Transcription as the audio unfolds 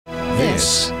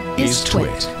This is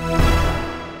TWiT.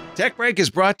 Tech Break is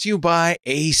brought to you by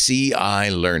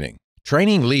ACI Learning.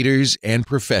 Training leaders and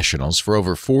professionals for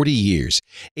over 40 years,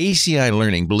 ACI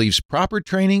Learning believes proper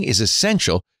training is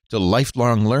essential to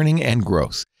lifelong learning and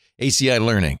growth. ACI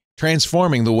Learning,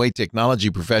 transforming the way technology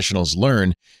professionals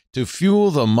learn to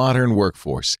fuel the modern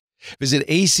workforce. Visit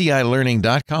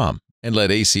acilearning.com and let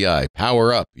ACI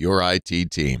power up your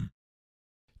IT team.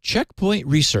 Checkpoint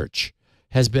Research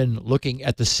has been looking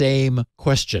at the same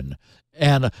question,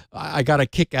 and I got a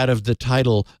kick out of the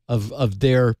title of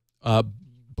their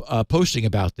posting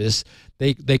about this.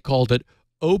 They called it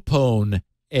Opone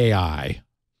AI.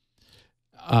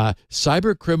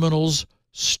 Cybercriminals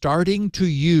starting to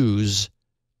use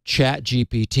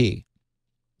ChatGPT.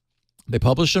 They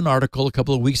published an article a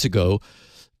couple of weeks ago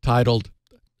titled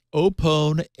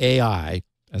Opone AI.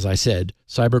 As I said,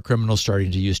 cybercriminals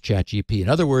starting to use ChatGPT. In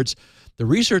other words, the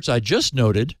research I just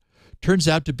noted turns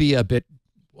out to be a bit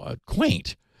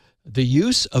quaint. The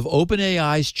use of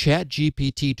OpenAI's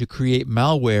ChatGPT to create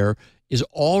malware is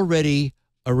already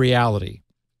a reality.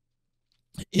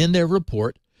 In their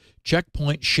report,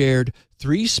 Checkpoint shared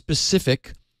 3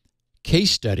 specific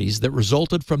case studies that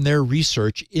resulted from their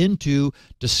research into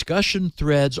discussion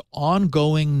threads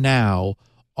ongoing now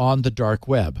on the dark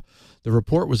web. The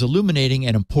report was illuminating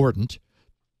and important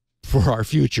for our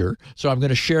future, so I'm going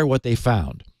to share what they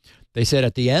found. They said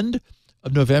at the end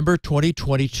of November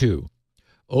 2022,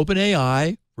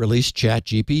 OpenAI released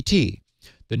ChatGPT,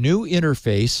 the new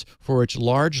interface for its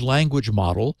large language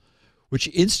model, which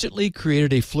instantly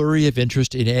created a flurry of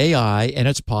interest in AI and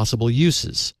its possible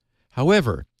uses.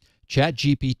 However,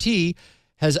 ChatGPT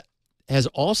has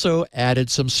also added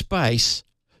some spice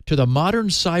to the modern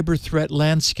cyber threat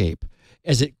landscape,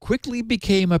 as it quickly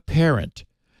became apparent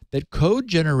that code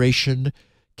generation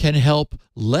can help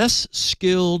less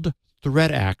skilled threat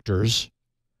actors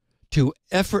to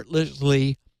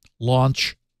effortlessly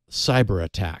launch cyber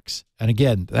attacks. And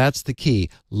again, that's the key.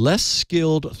 Less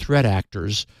skilled threat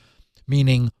actors,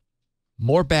 meaning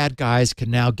more bad guys can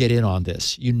now get in on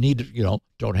this. You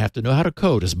don't have to know how to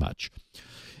code as much.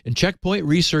 In Checkpoint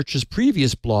Research's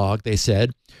previous blog, they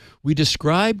said, we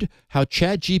described how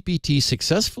ChatGPT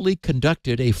successfully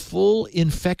conducted a full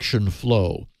infection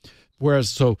flow.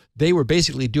 So they were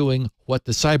basically doing what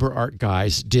the CyberArt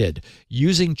guys did,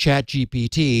 using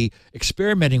ChatGPT,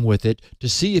 experimenting with it to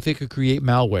see if it could create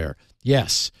malware.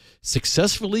 Yes,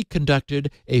 successfully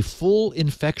conducted a full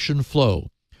infection flow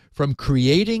from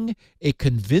creating a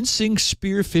convincing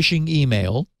spear phishing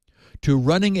email to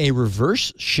running a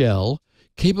reverse shell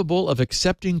capable of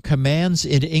accepting commands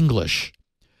in English.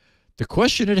 The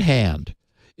question at hand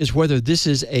is whether this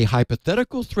is a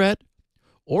hypothetical threat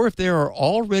or if there are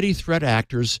already threat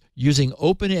actors using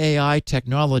OpenAI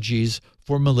technologies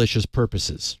for malicious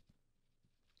purposes.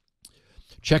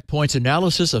 Checkpoint's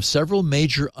analysis of several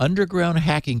major underground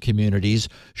hacking communities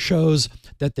shows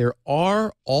that there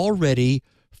are already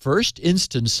first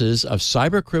instances of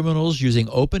cybercriminals using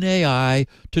OpenAI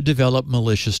to develop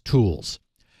malicious tools.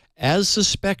 As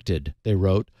suspected, they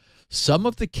wrote, some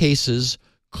of the cases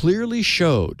clearly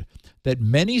showed that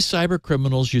many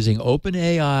cybercriminals using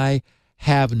OpenAI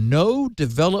have no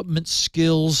development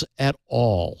skills at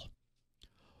all.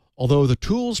 Although the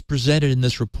tools presented in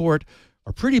this report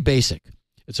are pretty basic,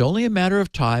 it's only a matter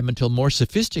of time until more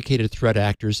sophisticated threat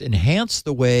actors enhance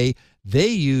the way they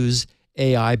use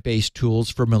AI-based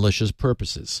tools for malicious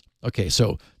purposes. Okay,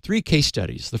 so 3 case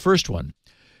studies. The first one,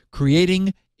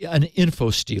 creating an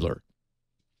info stealer.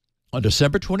 On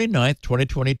December 29th,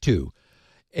 2022,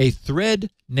 a thread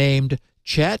named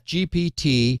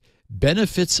ChatGPT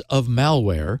Benefits of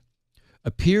Malware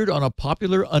appeared on a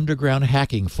popular underground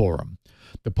hacking forum.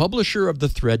 The publisher of the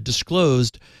thread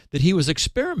disclosed that he was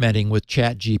experimenting with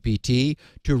ChatGPT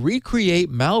to recreate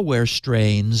malware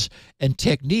strains and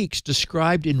techniques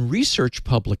described in research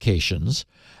publications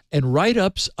and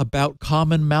write-ups about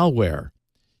common malware.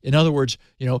 In other words,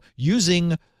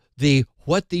 using the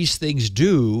what these things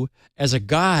do as a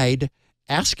guide,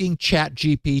 asking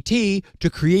ChatGPT to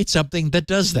create something that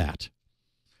does that.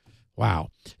 Wow.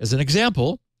 As an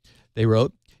example, they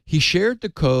wrote, he shared the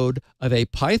code of a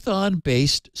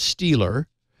Python-based stealer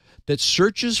that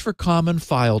searches for common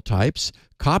file types,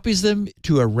 copies them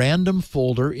to a random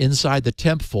folder inside the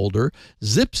temp folder,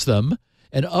 zips them,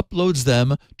 and uploads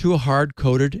them to a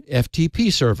hard-coded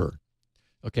FTP server.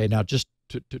 Okay, now just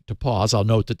to pause, I'll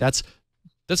note that that's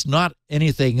not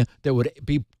anything that would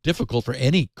be difficult for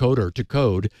any coder to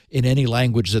code in any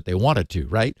language that they wanted to,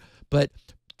 right? But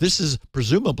this is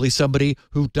presumably somebody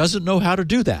who doesn't know how to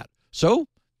do that. So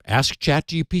ask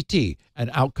ChatGPT, and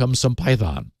out comes some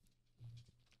Python.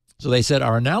 So they said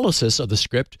our analysis of the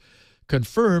script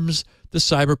confirms the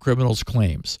cybercriminals'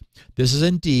 claims. This is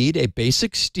indeed a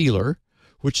basic stealer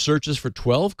which searches for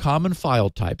 12 common file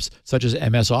types, such as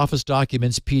MS Office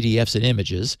documents, PDFs, and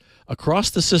images,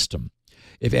 across the system.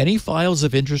 If any files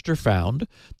of interest are found,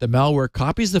 the malware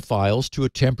copies the files to a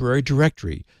temporary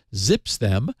directory, zips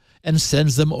them, and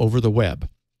sends them over the web.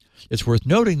 It's worth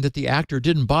noting that the actor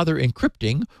didn't bother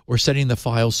encrypting or sending the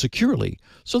files securely,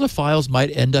 so the files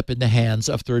might end up in the hands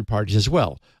of third parties as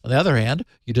well. On the other hand,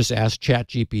 you just ask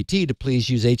ChatGPT to please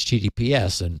use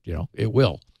HTTPS, and it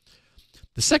will.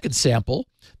 The second sample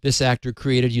this actor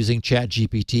created using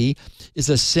ChatGPT is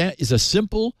a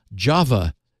simple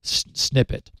Java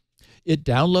snippet. It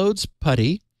downloads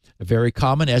PuTTY, a very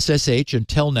common SSH and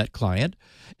Telnet client,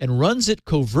 and runs it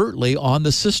covertly on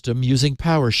the system using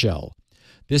PowerShell.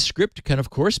 This script can, of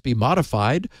course, be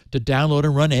modified to download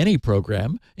and run any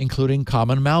program, including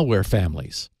common malware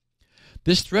families.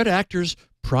 This threat actor's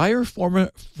prior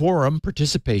forum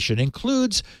participation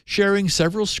includes sharing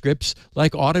several scripts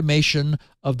like automation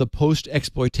of the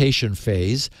post-exploitation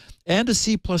phase and a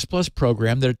C++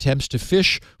 program that attempts to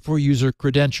phish for user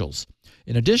credentials.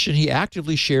 In addition, he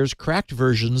actively shares cracked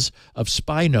versions of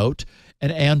SpyNote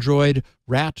and Android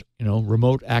RAT,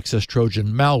 remote access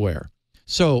Trojan malware.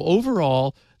 So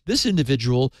overall, this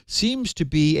individual seems to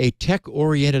be a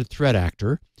tech-oriented threat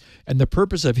actor, and the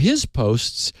purpose of his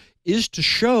posts is to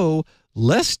show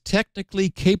less technically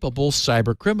capable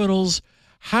cybercriminals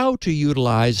how to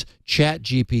utilize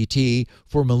ChatGPT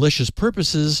for malicious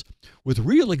purposes with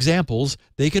real examples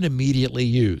they can immediately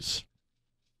use.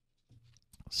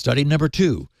 Study number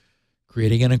 2,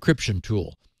 creating an encryption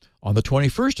tool. On the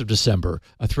 21st of December,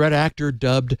 a threat actor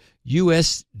dubbed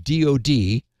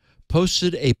USDOD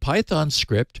posted a Python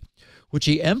script which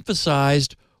he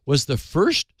emphasized was the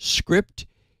first script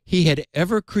he had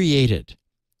ever created.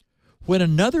 When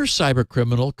another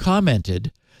cybercriminal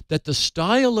commented that the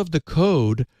style of the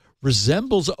code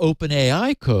resembles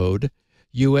OpenAI code,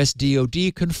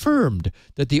 USDOD confirmed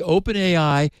that the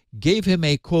OpenAI gave him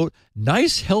a, quote,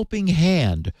 nice helping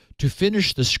hand to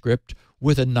finish the script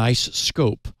with a nice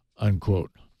scope, unquote.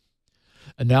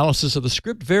 Analysis of the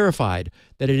script verified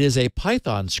that it is a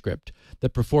Python script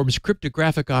that performs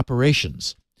cryptographic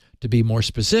operations. To be more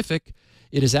specific,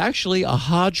 it is actually a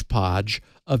hodgepodge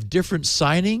of different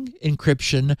signing,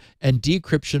 encryption, and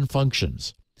decryption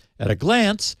functions. At a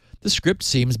glance, the script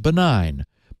seems benign,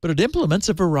 but it implements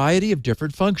a variety of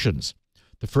different functions.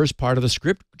 The first part of the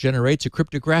script generates a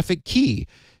cryptographic key.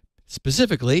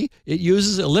 Specifically, it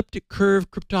uses elliptic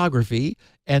curve cryptography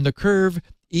and the curve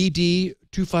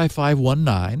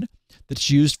ED25519 that's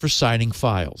used for signing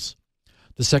files.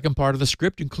 The second part of the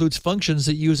script includes functions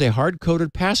that use a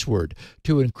hard-coded password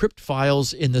to encrypt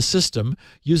files in the system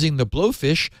using the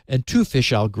blowfish and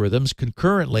twofish algorithms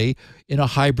concurrently in a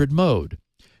hybrid mode.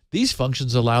 These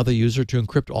functions allow the user to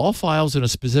encrypt all files in a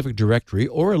specific directory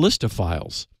or a list of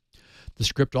files. The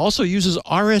script also uses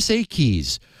RSA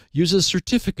keys, uses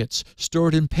certificates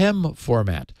stored in PEM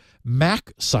format,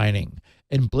 MAC signing,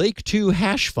 and Blake2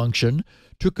 hash function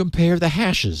to compare the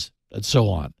hashes, and so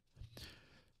on.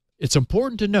 It's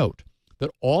important to note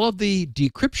that all of the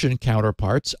decryption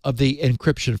counterparts of the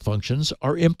encryption functions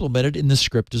are implemented in the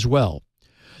script as well.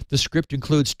 The script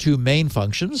includes two main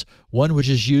functions, one which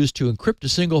is used to encrypt a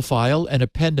single file and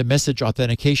append a message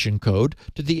authentication code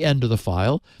to the end of the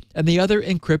file, and the other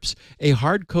encrypts a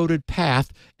hard-coded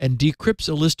path and decrypts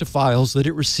a list of files that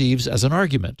it receives as an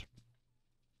argument.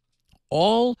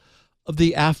 All of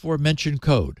the aforementioned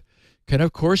code can,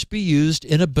 of course, be used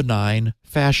in a benign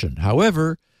fashion.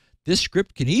 However, this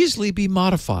script can easily be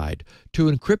modified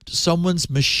to encrypt someone's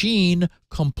machine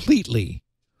completely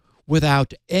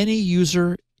without any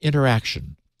user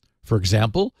interaction. For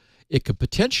example, it could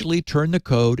potentially turn the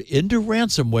code into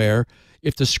ransomware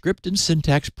if the script and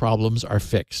syntax problems are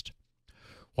fixed.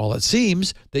 While it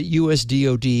seems that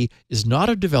USDOD is not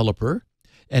a developer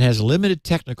and has limited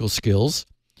technical skills,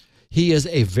 he is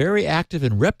a very active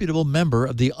and reputable member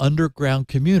of the underground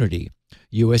community.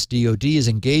 USDOD is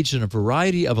engaged in a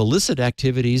variety of illicit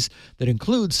activities that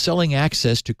include selling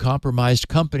access to compromised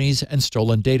companies and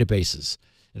stolen databases.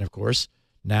 And of course,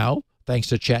 now, thanks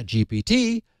to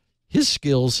ChatGPT, his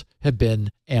skills have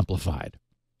been amplified.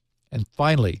 And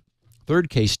finally, third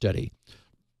case study.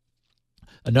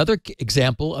 Another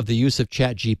example of the use of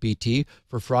ChatGPT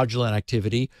for fraudulent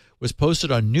activity was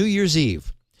posted on New Year's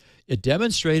Eve. It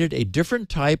demonstrated a different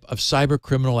type of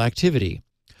cybercriminal activity.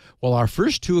 While our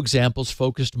first two examples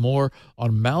focused more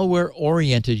on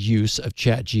malware-oriented use of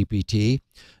ChatGPT,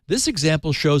 this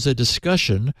example shows a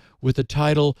discussion with the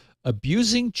title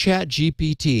Abusing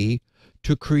ChatGPT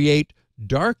to Create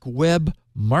Dark Web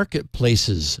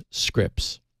Marketplaces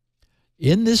Scripts.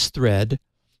 In this thread,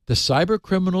 the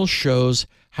cybercriminal shows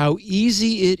how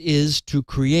easy it is to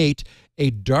create a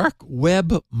dark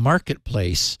web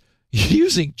marketplace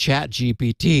using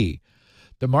ChatGPT.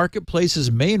 The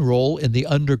marketplace's main role in the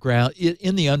underground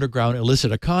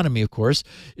illicit economy, of course,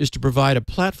 is to provide a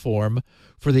platform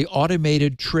for the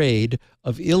automated trade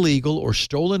of illegal or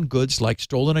stolen goods like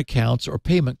stolen accounts or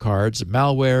payment cards,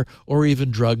 malware, or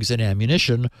even drugs and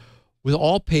ammunition, with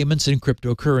all payments in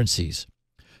cryptocurrencies.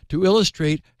 To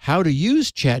illustrate how to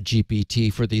use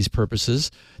ChatGPT for these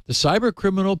purposes, the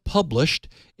cybercriminal published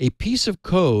a piece of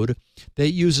code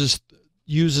that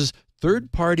uses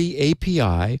third-party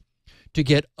API to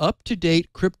get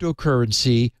up-to-date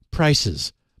cryptocurrency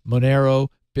prices, Monero,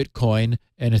 Bitcoin,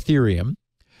 and Ethereum,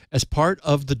 as part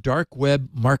of the dark web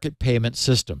market payment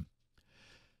system.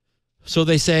 So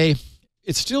they say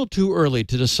it's still too early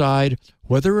to decide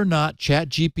whether or not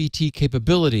ChatGPT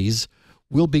capabilities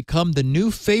will become the new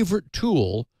favorite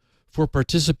tool for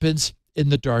participants in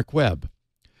the dark web.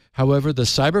 However, the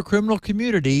cybercriminal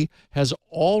community has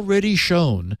already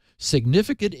shown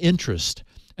significant interest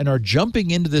and are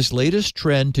jumping into this latest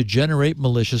trend to generate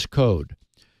malicious code.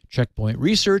 Checkpoint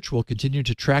Research will continue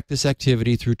to track this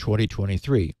activity through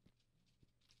 2023.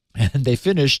 And they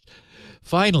finished,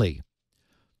 finally,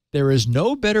 there is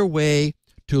no better way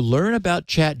to learn about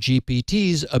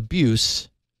ChatGPT's abuse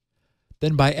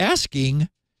than by asking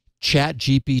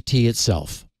ChatGPT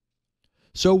itself.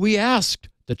 So we asked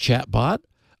the chatbot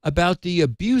about the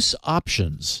abuse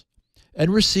options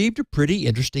and received a pretty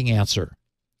interesting answer.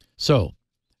 So,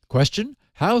 question,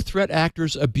 how threat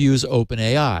actors abuse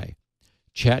OpenAI?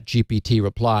 ChatGPT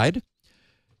replied,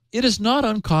 it is not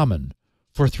uncommon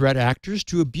for threat actors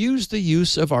to abuse the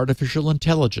use of artificial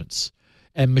intelligence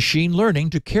and machine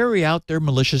learning to carry out their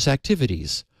malicious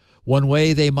activities. One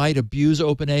way they might abuse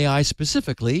OpenAI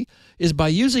specifically is by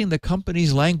using the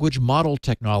company's language model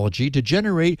technology to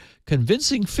generate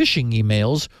convincing phishing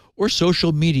emails or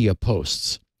social media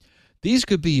posts. These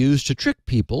could be used to trick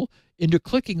people into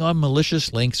clicking on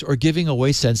malicious links or giving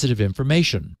away sensitive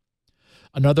information.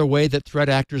 Another way that threat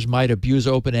actors might abuse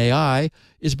OpenAI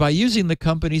is by using the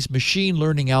company's machine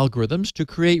learning algorithms to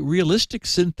create realistic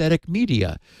synthetic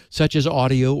media, such as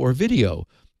audio or video,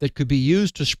 that could be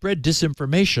used to spread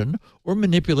disinformation or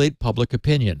manipulate public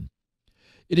opinion.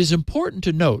 It is important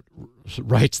to note,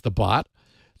 writes the bot,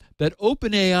 that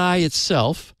OpenAI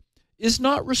itself is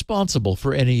not responsible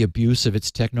for any abuse of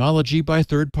its technology by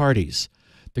third parties.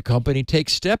 The company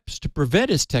takes steps to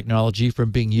prevent its technology from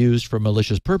being used for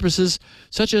malicious purposes,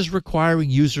 such as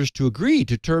requiring users to agree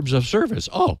to terms of service.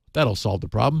 Oh, that'll solve the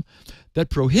problem.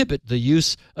 That prohibit the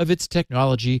use of its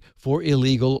technology for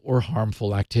illegal or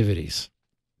harmful activities.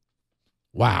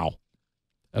 Wow.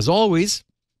 As always,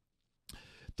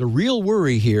 the real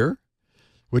worry here,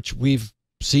 which we've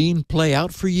seen play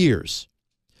out for years,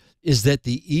 is that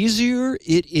the easier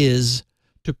it is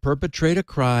to perpetrate a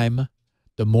crime,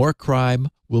 the more crime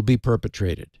will be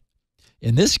perpetrated.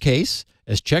 In this case,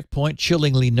 as Checkpoint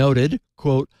chillingly noted,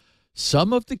 quote,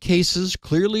 some of the cases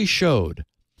clearly showed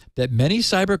that many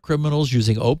cybercriminals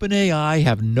using OpenAI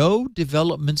have no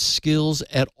development skills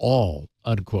at all,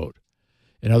 unquote.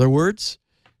 In other words,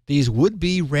 these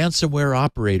would-be ransomware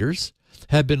operators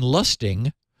have been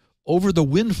lusting over the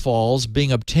windfalls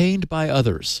being obtained by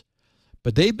others,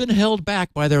 but they've been held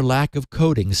back by their lack of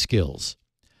coding skills.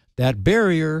 That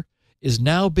barrier is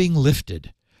now being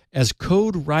lifted as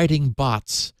code-writing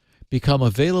bots become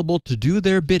available to do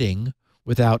their bidding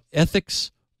without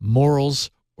ethics,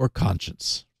 morals, or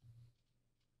conscience.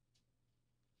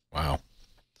 Wow.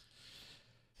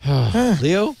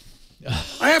 Leo?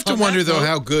 I have to wonder, though,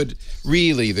 how good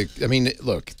really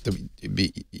look,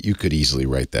 you could easily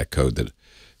write that code that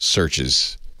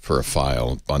searches for a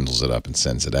file, bundles it up, and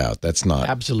sends it out. That's not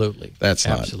That's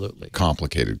not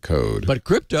complicated code. But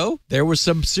crypto, there was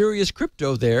some serious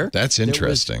crypto there. That's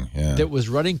interesting. That was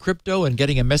running crypto and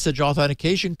getting a message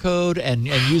authentication code and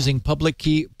using public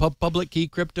key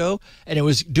crypto, and it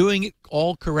was doing it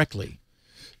all correctly.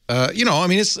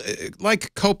 It's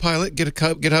like Copilot.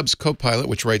 GitHub's Copilot,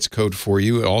 which writes code for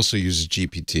you. It also uses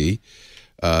GPT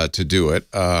to do it.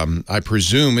 I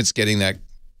presume it's getting that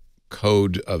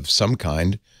code of some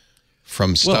kind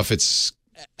from stuff it's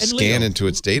scanned into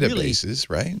its databases,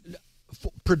 really, right?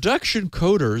 Production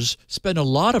coders spend a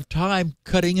lot of time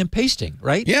cutting and pasting,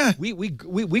 right? Yeah. We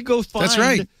go find That's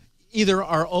right. either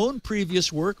our own previous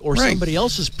work or somebody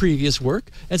else's previous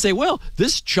work and say, well,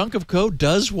 this chunk of code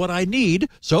does what I need,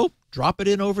 so drop it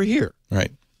in over here.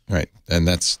 Right. Right. And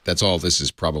that's all this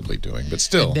is probably doing, but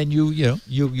still. And then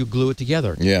you glue it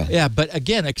together. Yeah. Yeah, but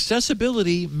again,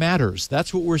 accessibility matters.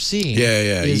 That's what we're seeing.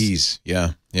 Yeah, ease.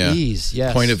 Yeah. Ease,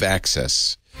 yes. Point of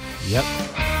access. Yep.